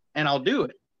 cool. And I'll do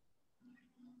it.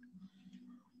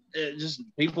 It just,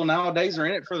 people nowadays are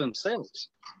in it for themselves.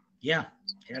 Yeah.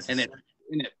 Yes. And it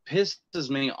pisses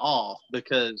me off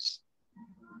because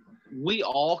we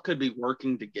all could be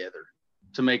working together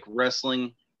to make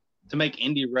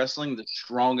indie wrestling the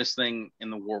strongest thing in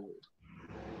the world.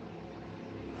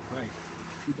 Right.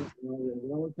 We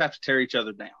always have to tear each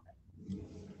other down.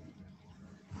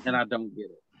 And I don't get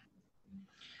it.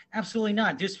 Absolutely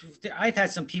not. I've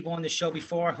had some people on the show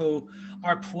before who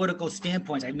are political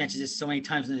standpoints. I've mentioned this so many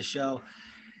times in the show,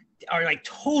 are like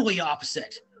totally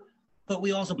opposite. But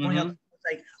we also point out,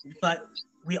 but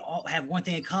we all have one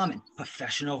thing in common: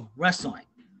 professional wrestling.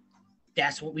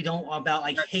 That's what we don't about.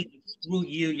 Like, hey, screw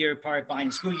you, you're part of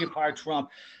Biden. Screw you, part of Trump.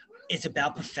 It's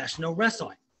about professional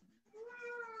wrestling,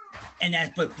 and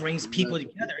that's what brings people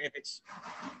together if it's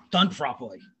done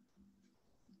properly.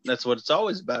 That's what it's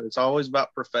always about. It's always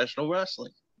about professional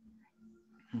wrestling.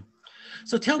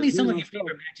 So tell me some of your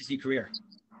favorite matches in your career.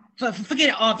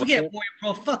 Forget Warrior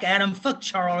Pro. Fuck Adam. Fuck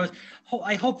Charles.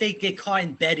 I hope they get caught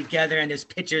in bed together and there's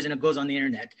pictures and it goes on the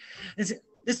internet.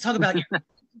 Let's talk about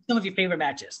some of your favorite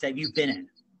matches that you've been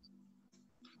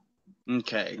in.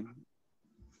 Okay.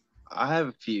 I have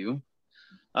a few.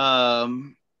 There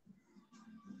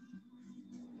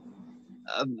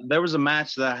was a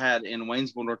match that I had in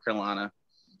Waynesville, North Carolina,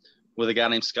 with a guy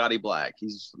named Scotty Black.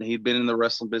 He'd been in the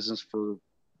wrestling business for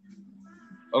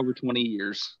over 20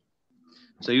 years.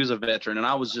 So he was a veteran, and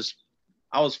I was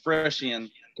fresh in,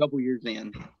 a couple years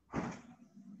in,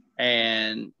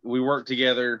 and we worked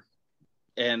together,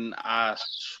 and I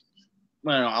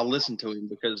listened to him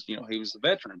because, you know, he was a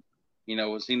veteran, you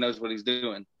know, he knows what he's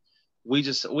doing. We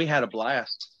had a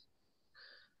blast.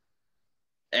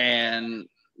 And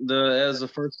that was the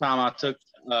first time I took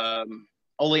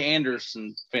Ole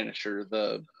Anderson's finisher,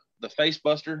 the face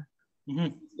buster.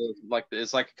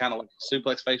 It's like kind of like a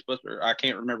suplex face buster. I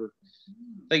can't remember. I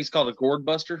think it's called a gourd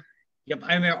buster. Yep,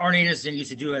 I remember Arn Anderson used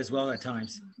to do it as well at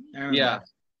times. Yeah,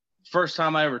 first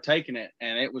time I ever taken it,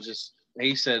 and it was just.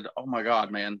 He said, "Oh my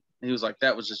God, man!" He was like,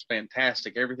 "That was just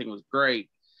fantastic. Everything was great,"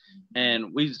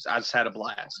 and I just had a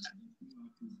blast.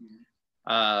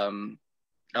 I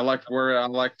liked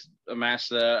a match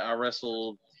that I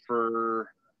wrestled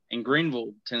in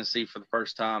Greenville, Tennessee for the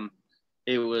first time.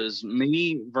 It was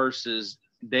me versus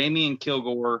Damian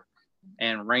Kilgore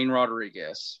and Rain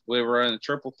Rodriguez. We were in a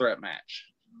triple threat match.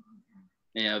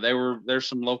 You know, there's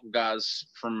some local guys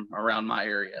from around my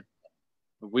area.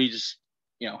 We just,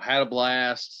 you know, had a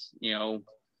blast. You know,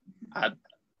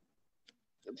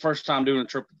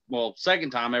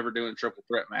 second time ever doing a triple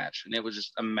threat match, and it was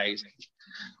just amazing.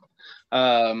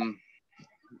 But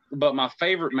my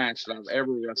favorite match that I've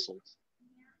ever wrestled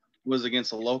was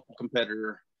against a local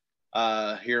competitor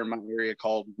here in my area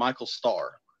called Michael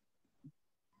Starr.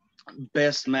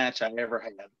 Best match I ever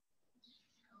had.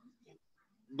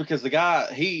 Because the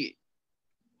guy,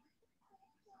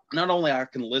 not only I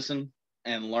can listen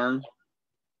and learn,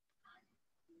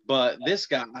 but this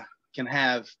guy can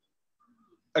have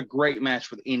a great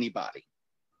match with anybody.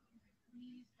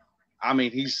 I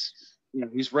mean, he's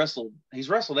wrestled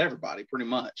everybody pretty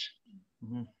much.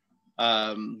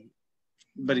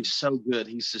 But he's so good.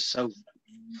 He's just so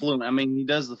fluent. I mean, he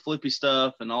does the flippy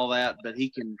stuff and all that, but he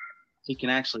can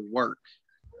actually work.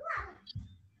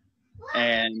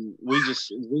 And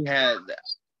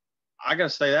I gotta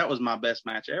say, that was my best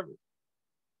match ever.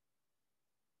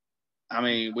 I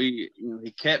mean,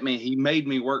 he made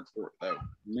me work for it though.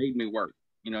 He made me work.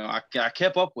 You know, I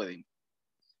kept up with him.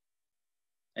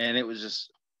 And it was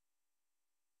just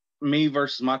me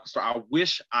versus Michael Starr. I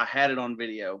wish I had it on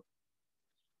video.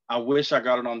 I wish I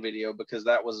got it on video because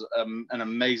that was an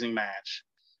amazing match.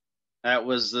 That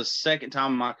was the second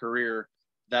time in my career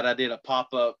that I did a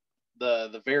pop-up,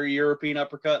 the very European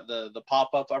uppercut, the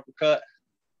pop-up uppercut.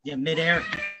 Yeah, midair.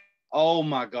 Oh,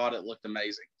 my God, it looked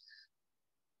amazing.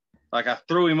 Like, I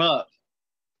threw him up,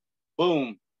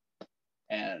 boom,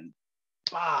 and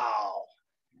wow.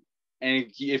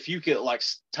 And if you could, like,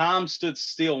 time stood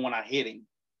still when I hit him.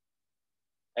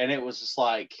 And it was just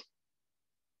like,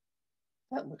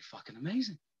 that looked fucking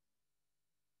amazing.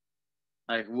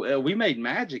 Like, we made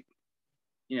magic.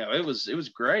 You know, it was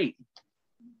great.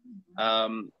 I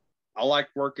like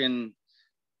working.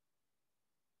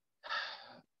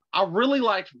 I really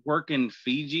liked working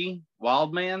Fiji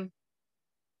Wildman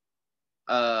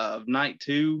of night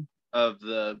 2 of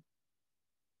the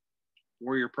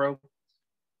Warrior Pro.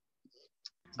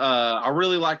 I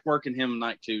really liked working him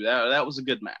night 2. That was a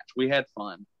good match. We had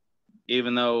fun,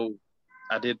 even though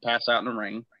I did pass out in the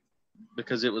ring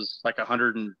because it was like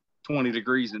 120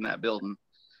 degrees in that building.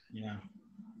 Yeah.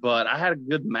 But I had a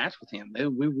good match with him.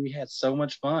 We had so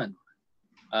much fun.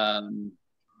 I've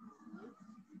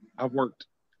worked.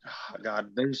 Oh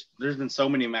God, there's been so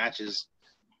many matches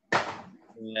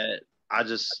that I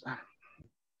just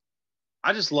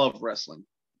love wrestling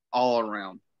all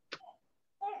around.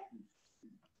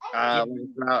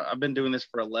 I've been doing this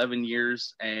for 11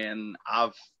 years, and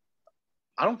I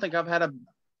don't think I've had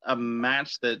a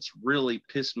match that's really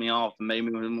pissed me off and made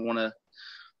me want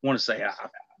to say,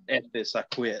 F this, I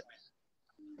quit.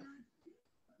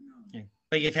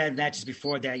 But you've had matches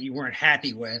before that you weren't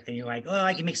happy with, and you're like, oh,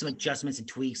 I can make some adjustments and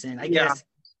tweaks, and I guess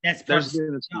that's part of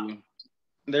the job.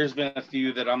 There's been a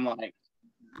few that I'm like,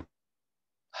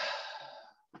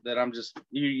 that I'm just,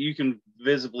 you can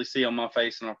visibly see on my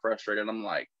face, and I'm frustrated. I'm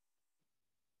like,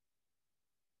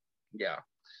 yeah.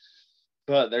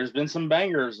 But there's been some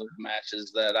bangers of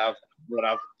matches that I've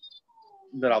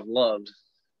loved.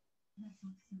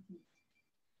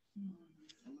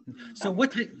 So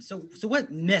what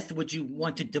myth would you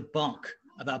want to debunk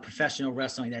about professional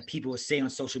wrestling that people will say on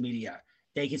social media?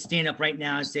 They can stand up right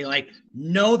now and say, like,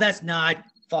 no, that's not,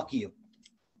 fuck you.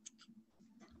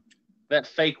 That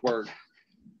fake word.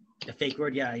 The fake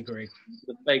word? Yeah, I agree.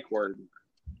 The fake word.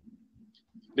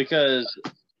 Because,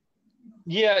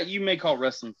 yeah, you may call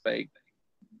wrestling fake.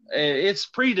 It's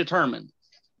predetermined.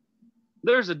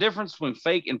 There's a difference between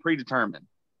fake and predetermined.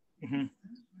 Mm-hmm.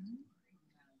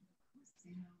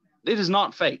 It is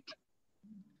not fake.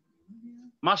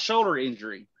 My shoulder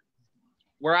injury,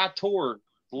 where I tore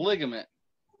the ligament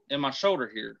in my shoulder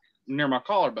here, near my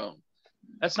collarbone,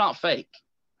 that's not fake.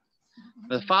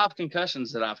 The 5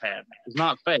 concussions that I've had is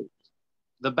not fake.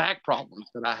 The back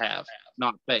problems that I have,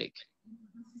 not fake.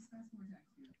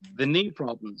 The knee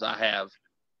problems I have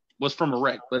was from a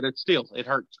wreck, but it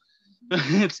hurts.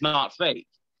 It's not fake.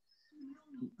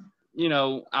 You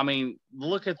know, I mean,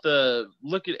 look at all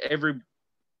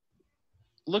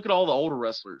the older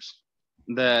wrestlers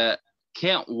that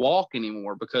can't walk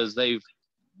anymore because they've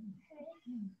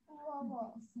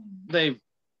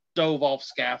dove off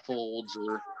scaffolds,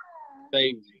 or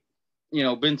they've,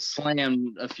 been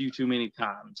slammed a few too many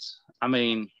times. I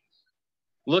mean,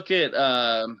 look at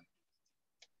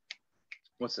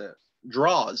what's that?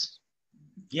 Draws.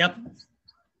 Yep.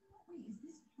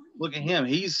 Look at him.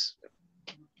 He's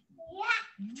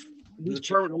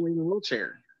permanently in a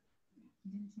wheelchair.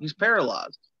 He's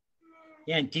paralyzed.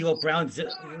 Yeah, and D'Lo Brown,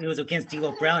 it was against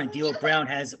D'Lo Brown, and D'Lo Brown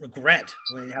has regret.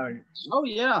 Oh,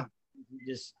 yeah.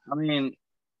 I mean,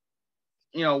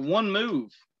 one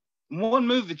move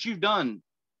that you've done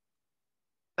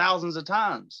thousands of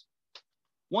times,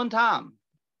 one time,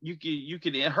 you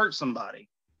could hurt somebody.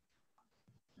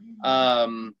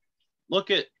 Look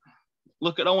at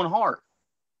Owen Hart.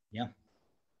 Yeah.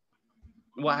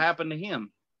 What happened to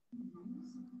him?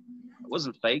 It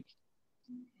wasn't fake.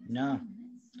 No.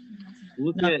 I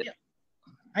look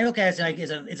at it as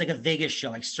it's like a Vegas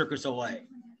show, like Circus Away.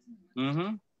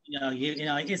 Mm-hmm.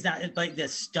 It's not like the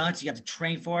stunts you have to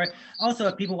train for it. Also,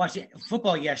 if people watched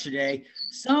football yesterday,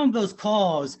 some of those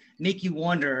calls make you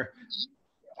wonder: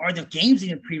 are the games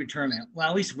even predetermined? Well,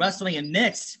 at least wrestling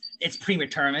admits it's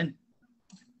predetermined.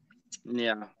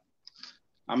 Yeah,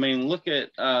 I mean, look at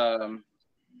all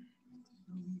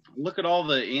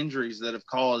the injuries that have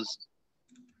caused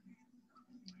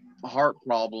heart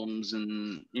problems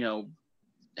and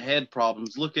head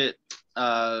problems. Look at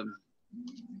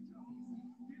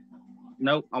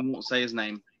nope, I won't say his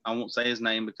name.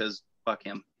 Because fuck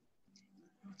him.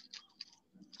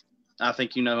 I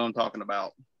think you know who I'm talking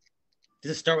about.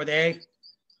 Does it start with A?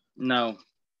 No.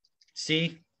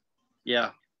 C?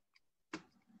 Yeah.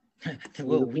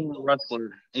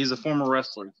 He's a former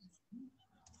wrestler.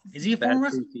 Is he a former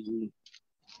wrestler?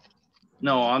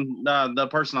 No, I'm the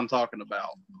person I'm talking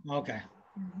about. Okay.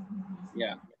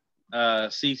 Yeah.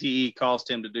 CTE caused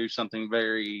him to do something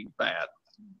very bad.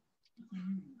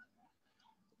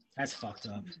 That's fucked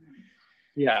up.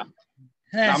 Yeah.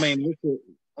 I mean,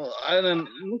 And then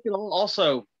look at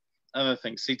also another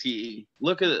thing, CTE.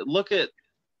 Look at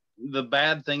the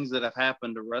bad things that have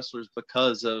happened to wrestlers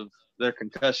because of their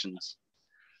concussions.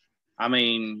 I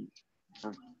mean,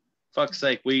 for fuck's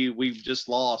sake, we've just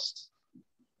lost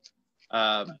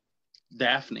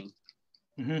Daphne,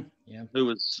 who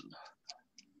was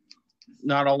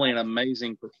not only an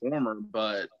amazing performer,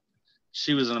 but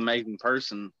she was an amazing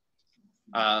person.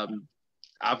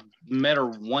 I've met her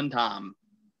one time,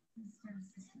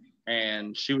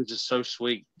 and she was just so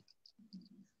sweet.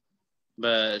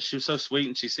 But she was so sweet,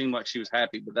 and she seemed like she was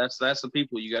happy. But that's the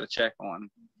people you got to check on.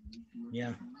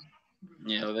 Yeah.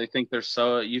 You know, you think they're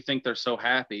so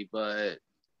happy, but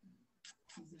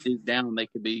deep down they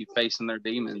could be facing their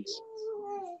demons.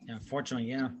 Yeah, unfortunately,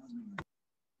 yeah.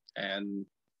 And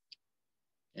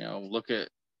look at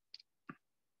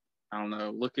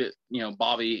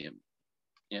Bobby,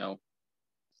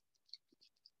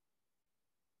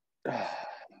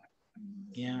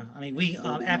 Yeah, I mean, we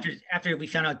after we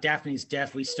found out Daphne's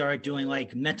death, we started doing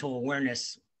like mental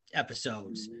awareness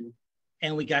episodes,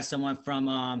 and we got someone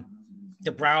from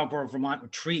the Brattleboro, Vermont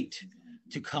retreat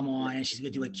to come on, and she's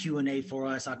gonna do a Q&A for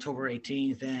us October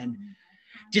 18th, and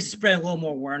just spread a little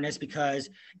more awareness because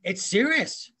it's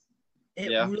serious. It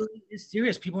really is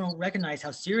serious. People don't recognize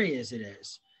how serious it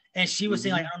is. And she was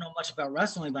saying, like, I don't know much about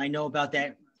wrestling, but I know about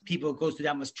that. People goes through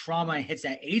that much trauma and hits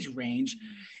that age range.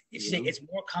 It's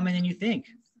more common than you think.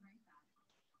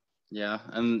 Yeah,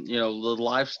 and the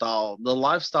lifestyle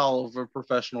of a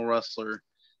professional wrestler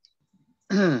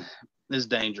is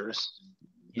dangerous.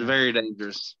 Yeah. Very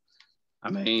dangerous. I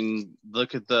mean,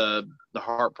 look at the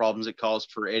heart problems it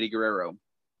caused for Eddie Guerrero.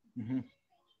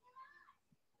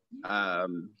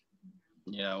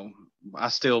 I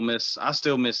still miss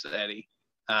Eddie.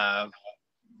 I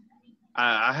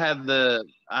had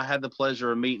the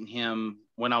pleasure of meeting him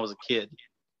when I was a kid.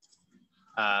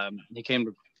 He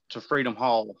came to Freedom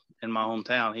Hall in my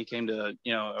hometown. He came to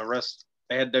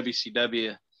they had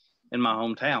WCW in my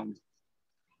hometown,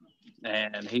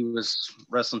 and he was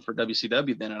wrestling for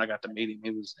WCW then, and I got to meet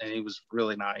him. He was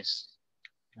really nice.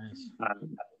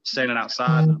 Standing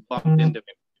outside, and I bumped into him.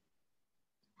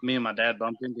 Me and my dad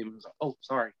bumped into him. He was like, "Oh,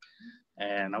 sorry,"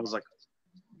 and I was like,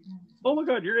 "Oh my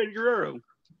God, you're Eddie Guerrero."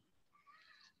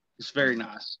 It's very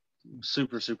nice,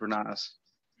 super, super nice.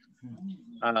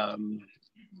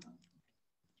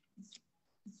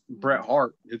 Bret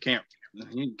Hart, he can't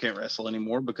wrestle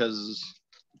anymore because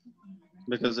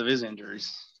of his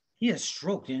injuries. He had a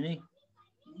stroke, didn't he?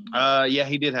 Yeah,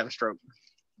 he did have a stroke.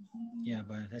 Yeah,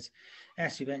 but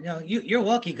that's too bad. No, you're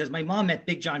lucky because my mom met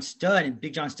Big John Studd, and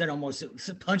Big John Studd almost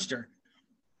punched her.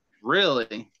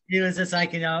 Really? He was just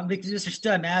like, Mr.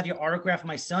 Studd, may I have your autograph for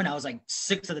my son? I was like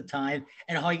 6 at the time,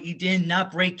 and how he did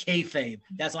not break kayfabe.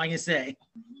 That's all I can say.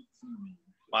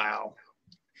 Wow.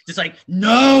 Just like,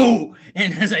 no!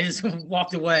 And as I just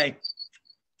walked away.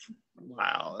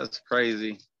 Wow, that's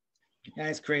crazy. Yeah,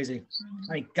 it's crazy.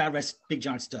 I mean, God rest Big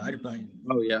John Studd, but...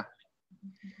 Oh, yeah.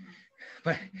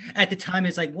 But at the time,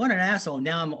 it's like, what an asshole.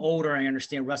 Now I'm older, I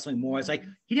understand wrestling more. It's like,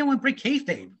 he didn't want to break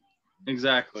kayfabe.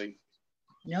 Exactly.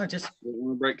 Just...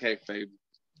 want to break kayfabe.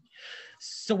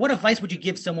 So what advice would you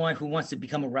give someone who wants to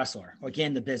become a wrestler or get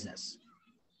in the business?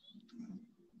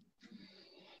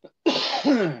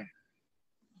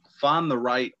 Find the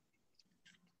right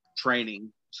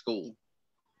training school.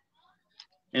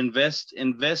 Invest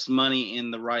money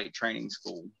in the right training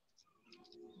school.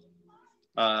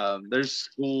 There's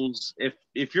schools. If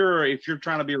you're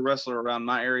trying to be a wrestler around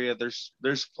my area,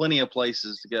 there's plenty of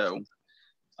places to go.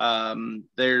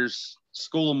 There's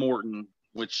School of Morton,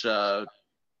 which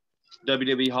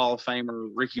WWE Hall of Famer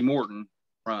Ricky Morton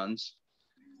runs.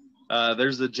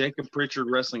 There's the Jacobs Pritchard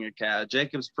Wrestling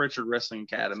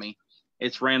Academy.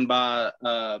 It's ran by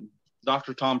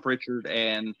Dr. Tom Pritchard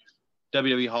and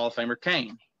WWE Hall of Famer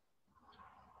Kane.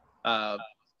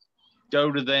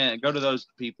 Go to those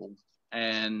people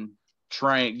and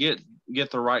train, get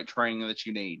the right training that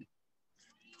you need.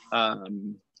 But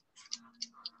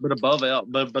above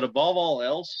all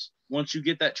else, once you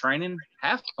get that training,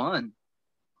 have fun.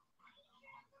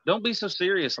 Don't be so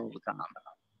serious all the time.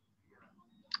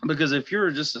 Because if you're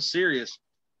just a serious,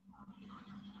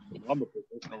 I'm a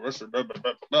professional wrestler, blah, blah,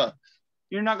 blah, blah,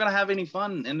 you're not going to have any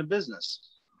fun in the business.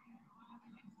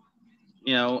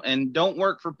 And don't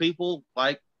work for people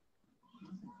like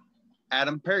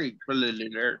Adam Perry.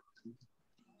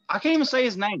 I can't even say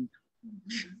his name.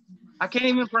 I can't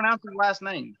even pronounce his last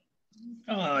name.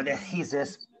 Oh, he's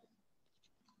this.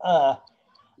 I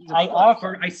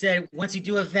said, once you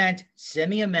do an event,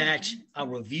 send me a match. I'll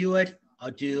review it.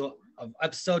 I'll do an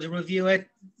episode to review it.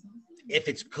 If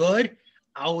it's good,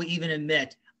 I will even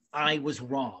admit I was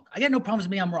wrong. I got no problems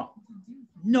with me. I'm wrong.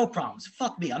 No problems.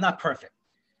 Fuck me. I'm not perfect.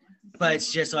 But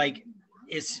it's just like,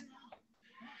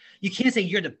 you can't say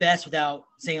you're the best without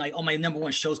saying like, oh, my number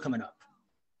one show's coming up.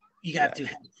 You got to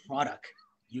have product.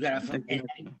 You got to, and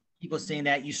people saying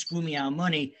that you screw me out of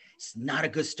money. It's not a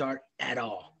good start at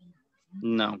all.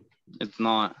 No, it's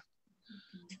not.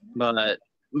 But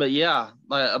yeah,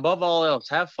 like above all else,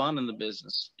 have fun in the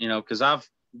business, you know, because I've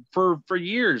for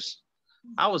years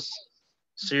I was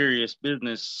serious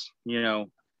business, you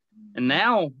know, and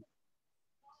now,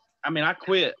 I mean, I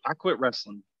quit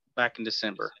wrestling back in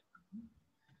December.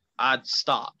 I'd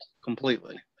stopped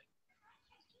completely.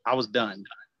 I was done.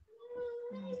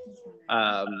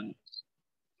 And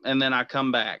then I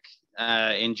come back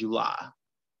in July.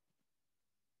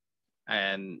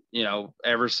 And, you know,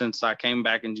 ever since I came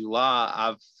back in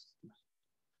July,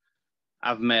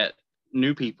 I've met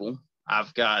new people.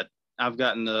 I've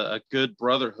gotten a good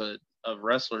brotherhood of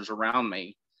wrestlers around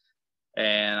me.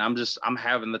 And I'm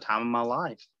having the time of my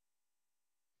life.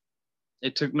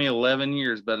 It took me 11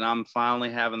 years, but I'm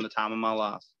finally having the time of my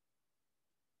life.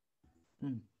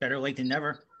 Better late than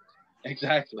never.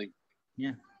 Exactly.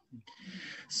 Yeah.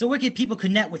 So where can people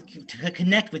connect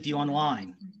with you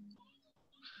online?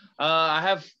 I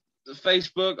have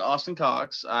Facebook, Austin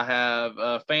Cox. I have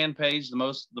a fan page,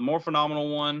 the more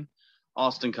phenomenal one,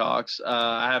 Austin Cox.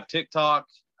 I have TikTok.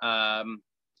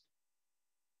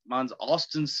 Mine's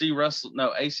Austin AC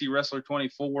Wrestler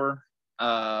 24.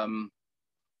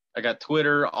 I got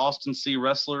Twitter, Austin C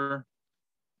Wrestler.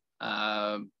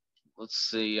 Let's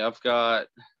see. I've got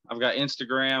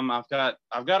Instagram. I've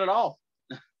got it all.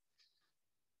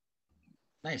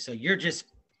 Nice. So you're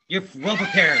well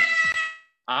prepared.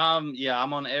 Yeah,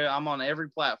 I'm on every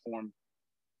platform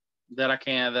that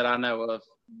I know of.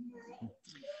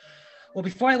 Well,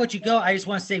 before I let you go, I just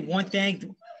want to say one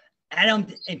thing. Adam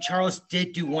and Charles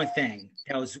did do one thing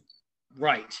that was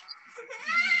right,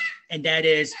 and that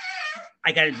is,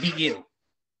 I got to meet you.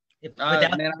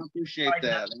 Man, I appreciate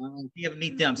that. You have to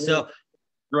meet them. So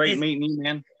great meeting you,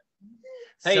 man.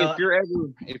 Hey, so, if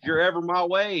you're ever my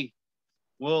way,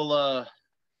 we'll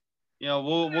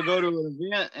we'll go to an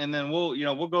event, and then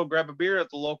we'll go grab a beer at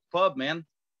the local pub, man.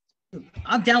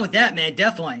 I'm down with that, man.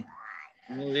 Definitely.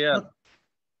 Well, yeah.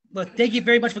 Look, thank you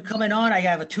very much for coming on. I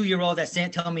have a 2-year-old that's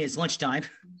telling me it's lunchtime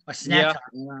or snack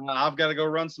time. I've got to go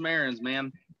run some errands,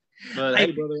 man. But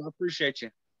hey, brother, I appreciate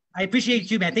you. I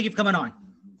appreciate you, man. Thank you for coming on.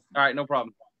 All right, no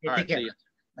problem. All right, see you.